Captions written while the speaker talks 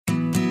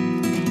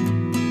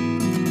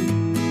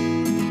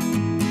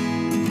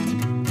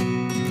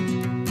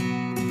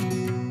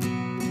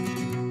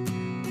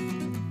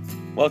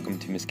Welcome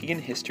to Muskegon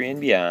History and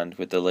Beyond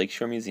with the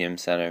Lakeshore Museum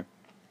Center.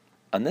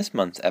 On this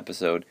month's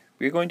episode,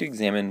 we are going to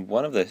examine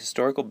one of the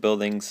historical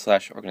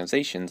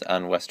buildings/organizations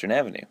on Western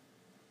Avenue.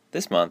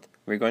 This month,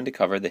 we are going to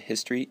cover the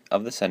history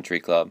of the Century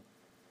Club.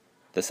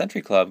 The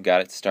Century Club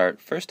got its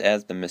start first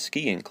as the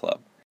Muskegon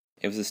Club.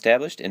 It was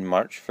established in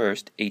March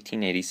 1st,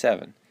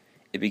 1887.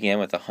 It began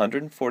with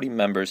 140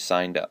 members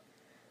signed up.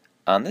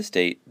 On this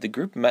date, the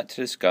group met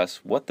to discuss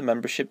what the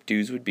membership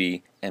dues would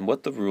be and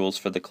what the rules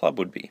for the club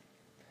would be.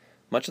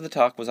 Much of the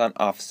talk was on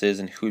offices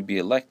and who would be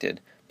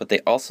elected, but they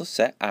also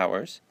set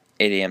hours,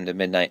 8 a.m. to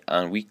midnight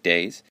on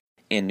weekdays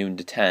and noon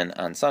to 10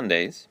 on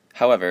Sundays.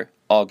 However,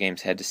 all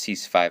games had to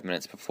cease 5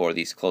 minutes before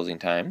these closing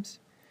times.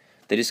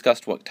 They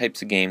discussed what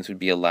types of games would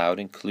be allowed,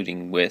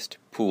 including whist,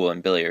 pool,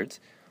 and billiards,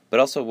 but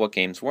also what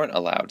games weren't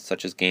allowed,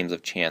 such as games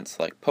of chance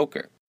like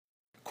poker.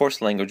 Coarse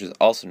language was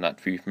also not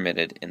to be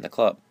permitted in the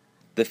club.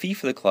 The fee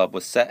for the club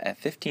was set at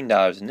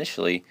 $15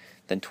 initially,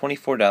 then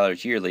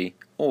 $24 yearly,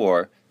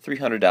 or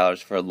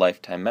 $300 for a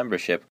lifetime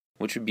membership,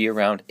 which would be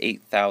around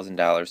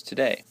 $8,000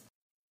 today.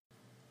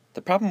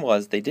 The problem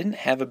was they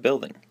didn't have a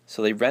building,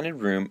 so they rented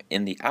room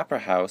in the Opera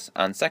House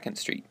on 2nd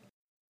Street.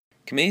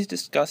 Committees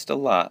discussed a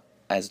lot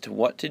as to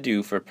what to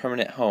do for a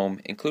permanent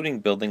home, including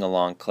building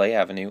along Clay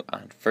Avenue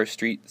on 1st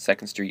Street,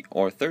 2nd Street,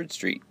 or 3rd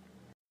Street.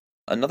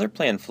 Another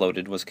plan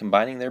floated was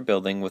combining their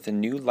building with a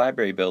new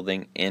library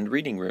building and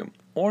reading room,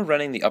 or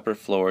renting the upper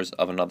floors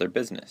of another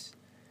business.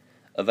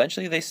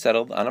 Eventually they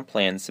settled on a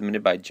plan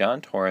submitted by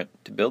John Torrent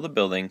to build a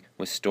building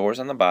with stores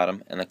on the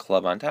bottom and a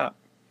club on top.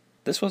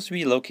 This was to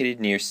be located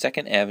near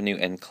 2nd Avenue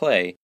and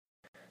Clay.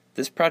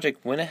 This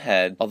project went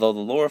ahead, although the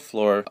lower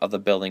floor of the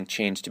building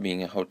changed to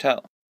being a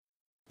hotel.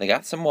 They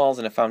got some walls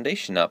and a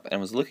foundation up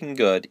and was looking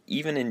good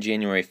even in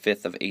January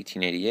 5th of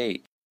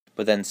 1888,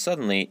 but then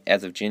suddenly,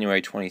 as of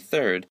January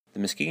 23rd, the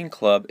Muskegon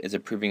Club is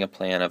approving a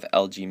plan of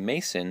L.G.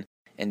 Mason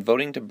and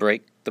voting to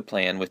break the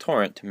plan with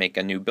Torrent to make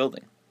a new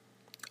building.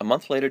 A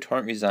month later,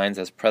 Torrent resigns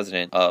as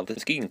president of the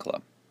Muskegon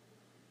Club.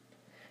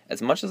 As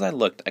much as I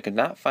looked, I could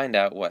not find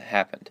out what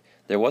happened.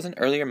 There was an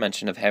earlier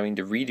mention of having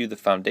to redo the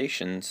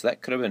foundation, so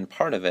that could have been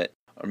part of it,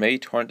 or maybe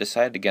Torrent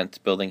decided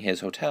against building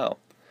his hotel.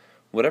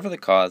 Whatever the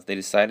cause, they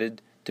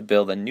decided to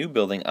build a new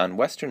building on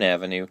Western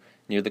Avenue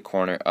near the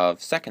corner of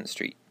 2nd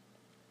Street.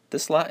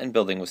 This lot and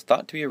building was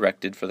thought to be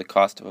erected for the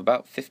cost of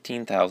about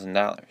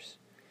 $15,000.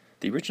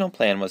 The original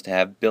plan was to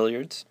have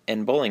billiards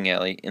and bowling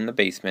alley in the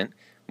basement,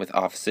 with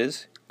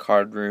offices,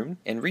 card room,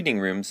 and reading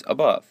rooms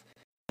above,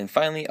 and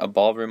finally a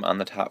ballroom on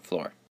the top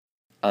floor.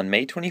 On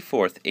May 24,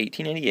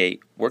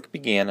 1888, work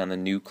began on the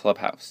new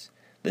clubhouse.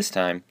 This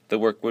time, the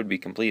work would be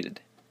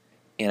completed.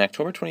 On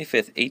October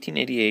 25,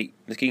 1888,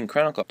 Muskegon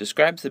Chronicle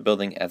describes the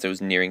building as it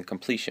was nearing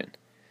completion.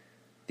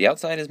 The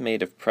outside is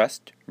made of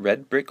pressed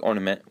red brick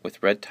ornament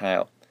with red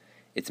tile.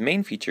 Its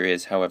main feature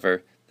is,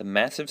 however, the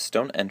massive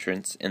stone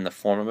entrance in the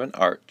form of an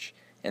arch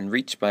and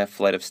reached by a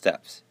flight of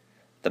steps.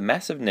 The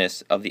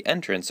massiveness of the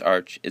entrance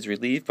arch is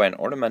relieved by an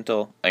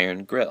ornamental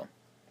iron grille.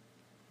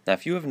 Now,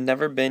 if you have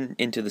never been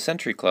into the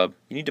Century Club,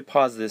 you need to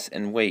pause this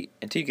and wait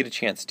until you get a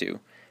chance to,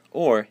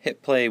 or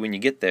hit play when you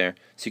get there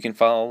so you can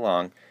follow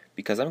along,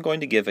 because I'm going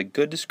to give a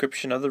good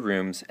description of the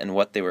rooms and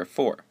what they were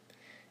for.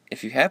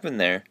 If you have been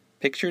there,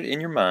 picture it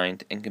in your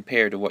mind and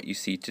compare to what you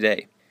see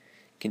today.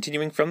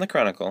 Continuing from the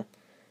Chronicle,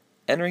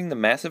 entering the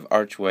massive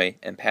archway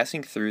and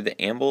passing through the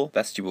amble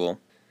vestibule,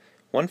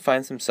 one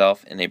finds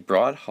himself in a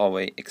broad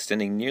hallway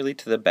extending nearly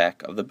to the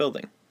back of the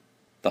building.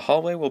 The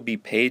hallway will be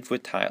paved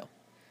with tile.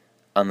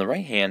 On the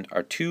right hand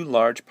are two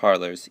large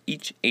parlors,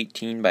 each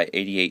 18 by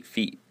 88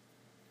 feet.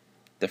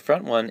 The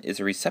front one is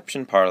a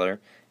reception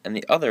parlor, and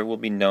the other will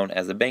be known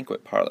as a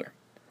banquet parlor.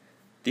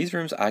 These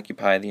rooms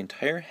occupy the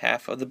entire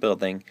half of the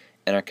building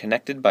and are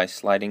connected by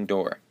sliding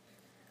door.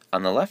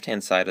 On the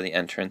left-hand side of the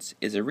entrance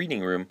is a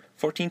reading room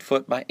 14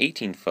 foot by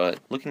 18 foot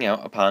looking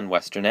out upon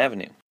Western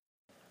Avenue.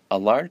 A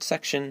large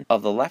section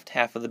of the left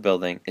half of the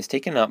building is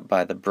taken up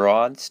by the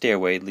broad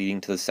stairway leading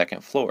to the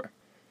second floor.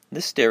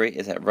 This stairway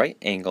is at right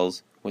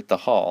angles with the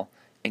hall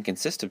and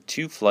consists of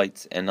 2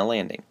 flights and a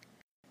landing.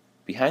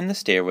 Behind the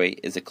stairway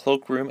is a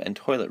cloakroom and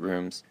toilet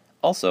rooms,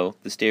 also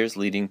the stairs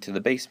leading to the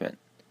basement.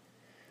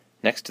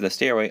 Next to the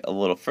stairway, a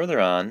little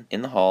further on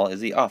in the hall, is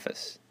the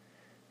office.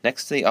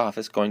 Next to the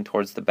office, going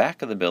towards the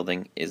back of the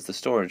building, is the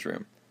storage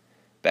room.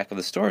 Back of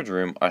the storage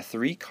room are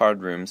 3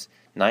 card rooms,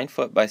 9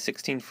 foot by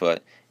 16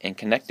 foot, and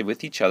connected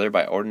with each other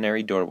by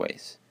ordinary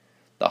doorways.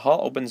 The hall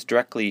opens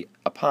directly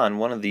upon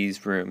one of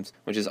these rooms,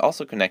 which is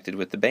also connected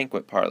with the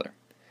banquet parlor.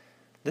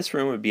 This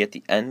room would be at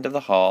the end of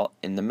the hall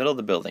in the middle of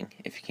the building,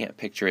 if you can't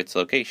picture its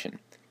location,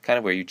 kind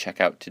of where you check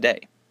out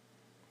today.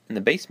 In the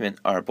basement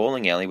are a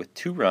bowling alley with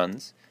 2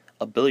 runs,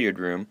 a billiard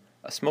room,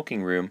 a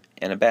smoking room,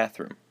 and a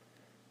bathroom.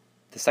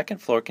 The second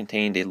floor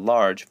contained a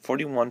large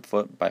 41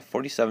 foot by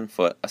 47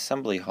 foot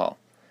assembly hall.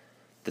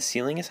 The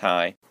ceiling is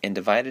high and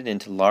divided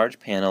into large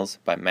panels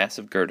by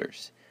massive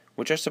girders,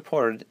 which are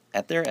supported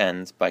at their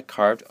ends by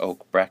carved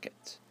oak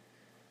brackets.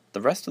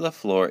 The rest of the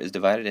floor is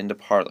divided into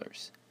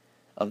parlors.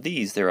 Of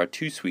these there are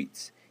 2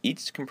 suites,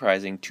 each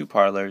comprising 2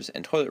 parlors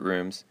and toilet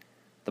rooms,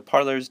 the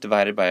parlors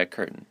divided by a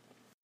curtain.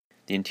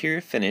 The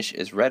interior finish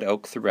is red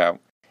oak throughout,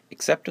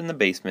 except in the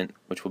basement,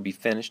 which will be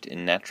finished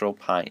in natural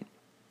pine.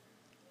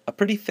 A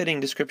pretty fitting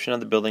description of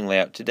the building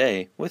layout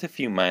today, with a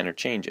few minor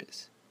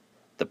changes.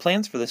 The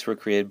plans for this were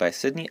created by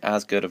Sidney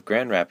Osgood of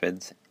Grand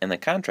Rapids, and the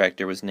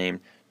contractor was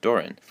named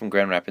Doran from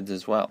Grand Rapids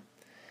as well.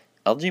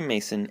 L.G.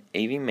 Mason,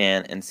 A.V.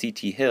 Mann, and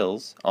C.T.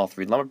 Hills, all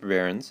three lumber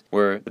barons,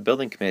 were the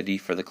building committee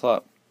for the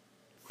club.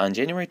 On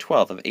January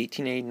 12th of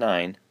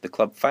 1889, the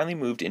club finally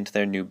moved into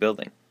their new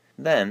building.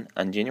 Then,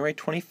 on January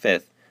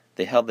 25th,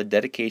 they held the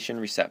dedication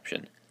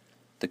reception.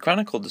 The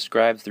Chronicle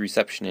describes the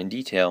reception in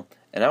detail,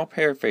 and I'll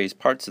paraphrase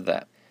parts of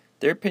that.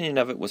 Their opinion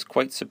of it was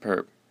quite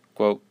superb.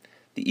 Quote,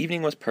 "The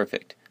evening was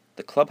perfect.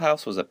 The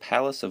clubhouse was a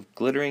palace of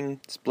glittering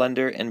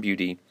splendor and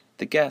beauty.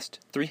 The guests,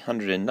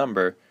 300 in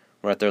number,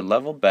 were at their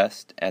level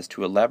best as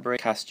to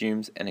elaborate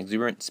costumes and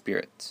exuberant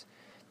spirits,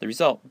 the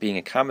result being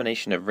a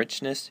combination of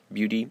richness,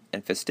 beauty,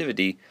 and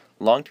festivity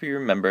long to be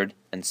remembered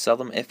and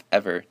seldom if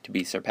ever to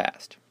be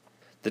surpassed.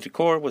 The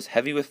decor was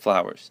heavy with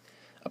flowers.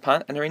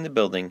 Upon entering the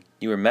building,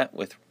 you were met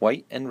with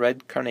white and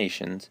red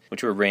carnations,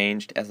 which were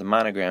arranged as the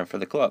monogram for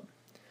the club.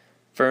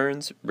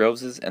 Ferns,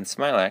 roses, and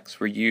smilax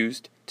were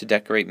used to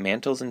decorate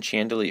mantels and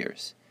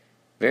chandeliers.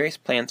 Various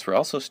plants were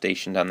also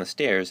stationed on the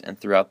stairs and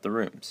throughout the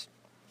rooms.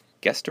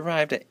 Guests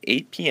arrived at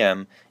 8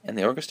 p.m., and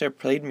the orchestra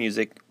played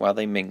music while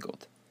they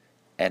mingled.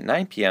 At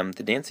 9 p.m.,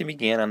 the dancing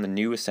began on the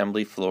new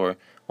assembly floor,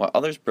 while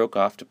others broke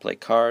off to play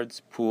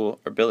cards, pool,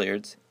 or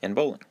billiards, and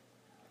bowling.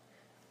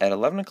 At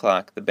 11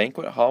 o'clock, the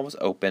banquet hall was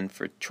opened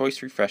for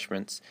choice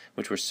refreshments,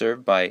 which were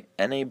served by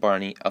N.A.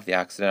 Barney of the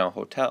Occidental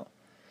Hotel.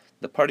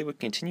 The party would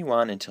continue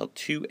on until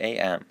 2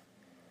 a.m.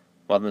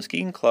 While the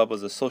Muskegon Club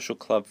was a social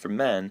club for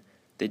men,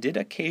 they did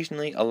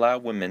occasionally allow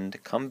women to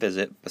come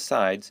visit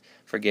besides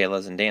for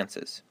galas and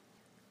dances.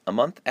 A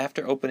month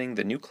after opening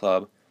the new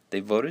club, they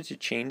voted to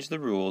change the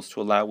rules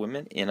to allow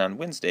women in on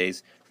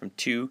Wednesdays from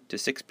 2 to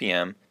 6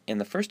 p.m.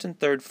 and the first and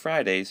third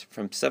Fridays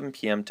from 7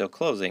 p.m. till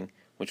closing,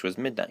 which was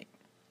midnight.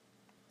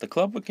 The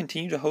club would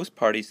continue to host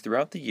parties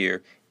throughout the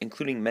year,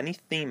 including many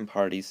theme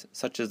parties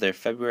such as their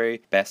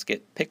February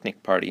basket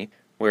picnic party,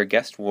 where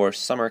guests wore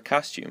summer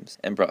costumes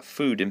and brought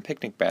food in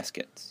picnic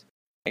baskets.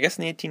 I guess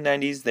in the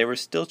 1890s they were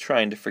still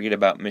trying to forget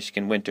about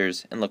Michigan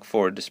winters and look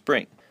forward to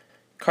spring.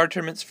 Card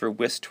tournaments for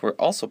whist were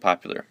also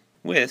popular.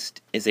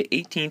 Whist is a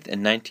 18th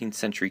and 19th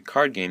century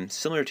card game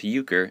similar to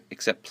euchre,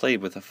 except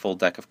played with a full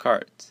deck of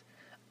cards.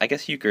 I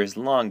guess euchre has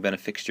long been a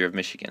fixture of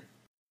Michigan.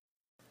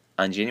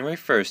 On January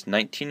 1st,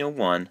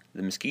 1901,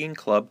 the Muskegon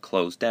Club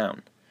closed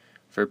down.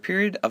 For a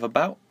period of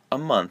about a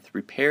month,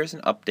 repairs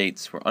and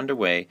updates were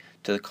underway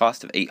to the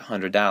cost of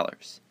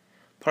 $800.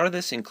 Part of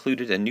this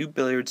included a new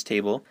billiards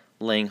table,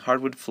 laying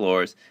hardwood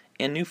floors,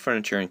 and new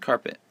furniture and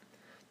carpet.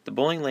 The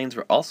bowling lanes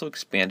were also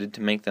expanded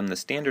to make them the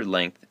standard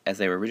length as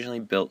they were originally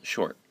built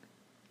short.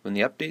 When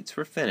the updates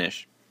were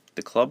finished,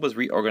 the club was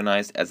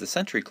reorganized as the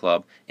Century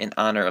Club in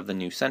honor of the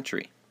new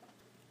century.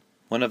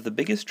 One of the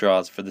biggest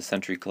draws for the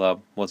Century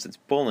Club was its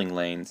bowling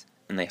lanes,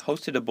 and they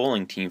hosted a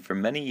bowling team for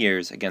many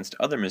years against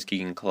other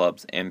Muskegon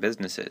clubs and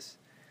businesses.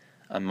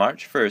 On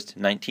March 1,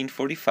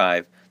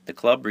 1945, the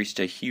club reached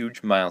a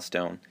huge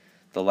milestone,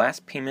 the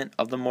last payment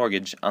of the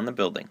mortgage on the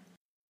building.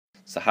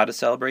 So how to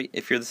celebrate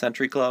if you're the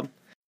Century Club?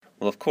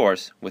 Well, of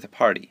course, with a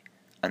party.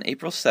 On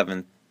April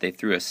 7th, they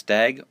threw a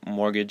stag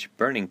mortgage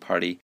burning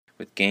party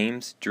with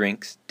games,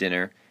 drinks,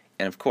 dinner,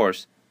 and of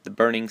course, the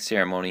burning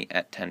ceremony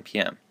at 10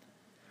 p.m.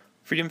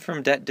 Freedom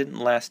from debt didn't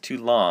last too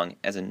long,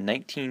 as in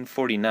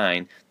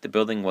 1949 the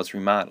building was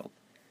remodeled.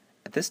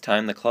 At this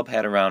time, the club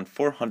had around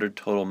 400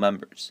 total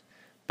members.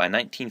 By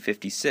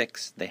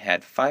 1956, they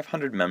had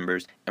 500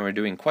 members and were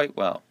doing quite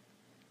well.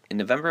 In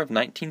November of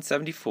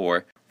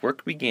 1974,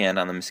 work began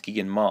on the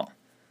Muskegon Mall.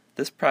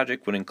 This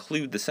project would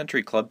include the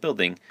Century Club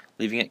building,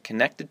 leaving it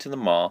connected to the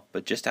mall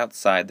but just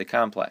outside the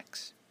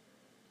complex.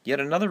 Yet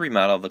another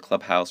remodel of the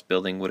clubhouse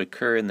building would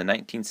occur in the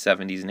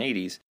 1970s and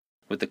 80s,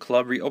 with the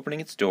club reopening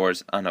its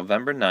doors on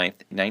November 9,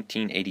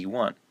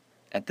 1981.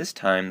 At this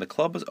time, the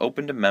club was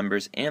open to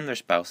members and their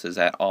spouses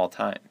at all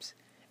times.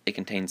 It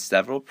contained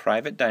several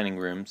private dining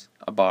rooms,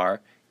 a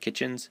bar,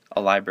 kitchens,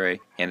 a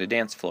library, and a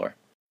dance floor.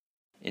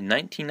 In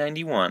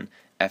 1991,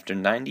 after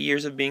 90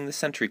 years of being the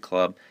Century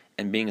Club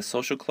and being a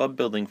social club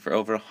building for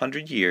over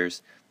 100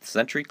 years, the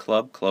Century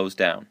Club closed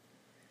down.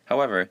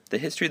 However, the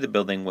history of the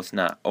building was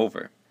not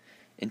over.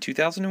 In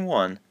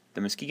 2001,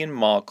 the Muskegon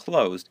Mall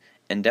closed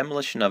and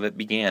demolition of it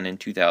began in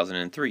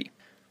 2003.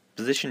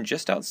 Positioned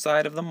just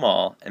outside of the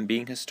mall and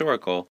being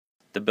historical,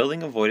 the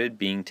building avoided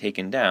being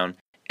taken down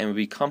and would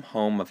become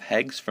home of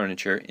Haig's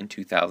Furniture in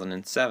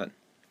 2007.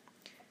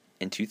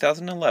 In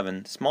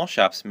 2011, small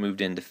shops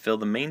moved in to fill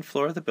the main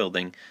floor of the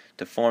building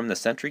to form the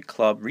Century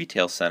Club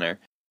Retail Center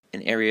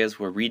in areas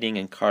where reading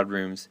and card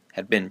rooms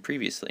had been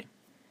previously.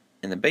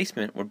 In the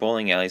basement, where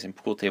bowling alleys and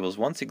pool tables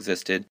once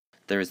existed,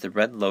 there is the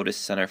Red Lotus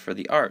Center for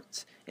the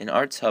Arts, an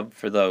arts hub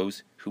for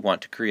those who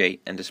want to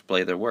create and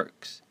display their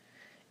works.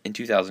 In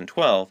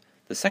 2012,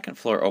 the second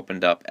floor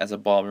opened up as a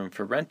ballroom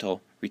for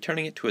rental,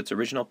 returning it to its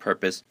original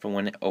purpose from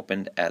when it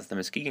opened as the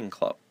Muskegon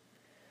Club.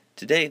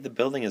 Today, the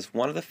building is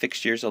one of the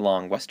fixtures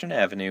along Western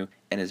Avenue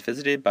and is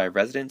visited by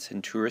residents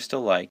and tourists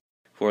alike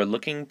who are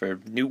looking for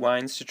new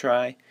wines to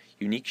try,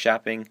 unique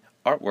shopping,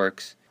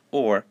 artworks,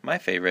 or, my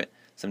favorite,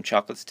 some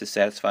chocolates to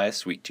satisfy a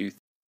sweet tooth.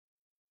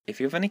 If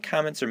you have any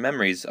comments or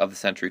memories of the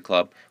Century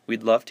Club,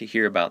 we'd love to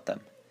hear about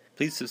them.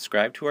 Please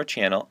subscribe to our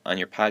channel on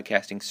your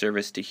podcasting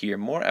service to hear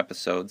more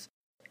episodes,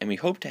 and we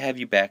hope to have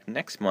you back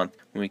next month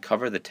when we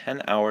cover the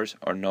 10 hours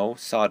or no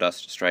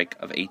sawdust strike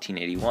of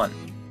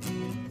 1881.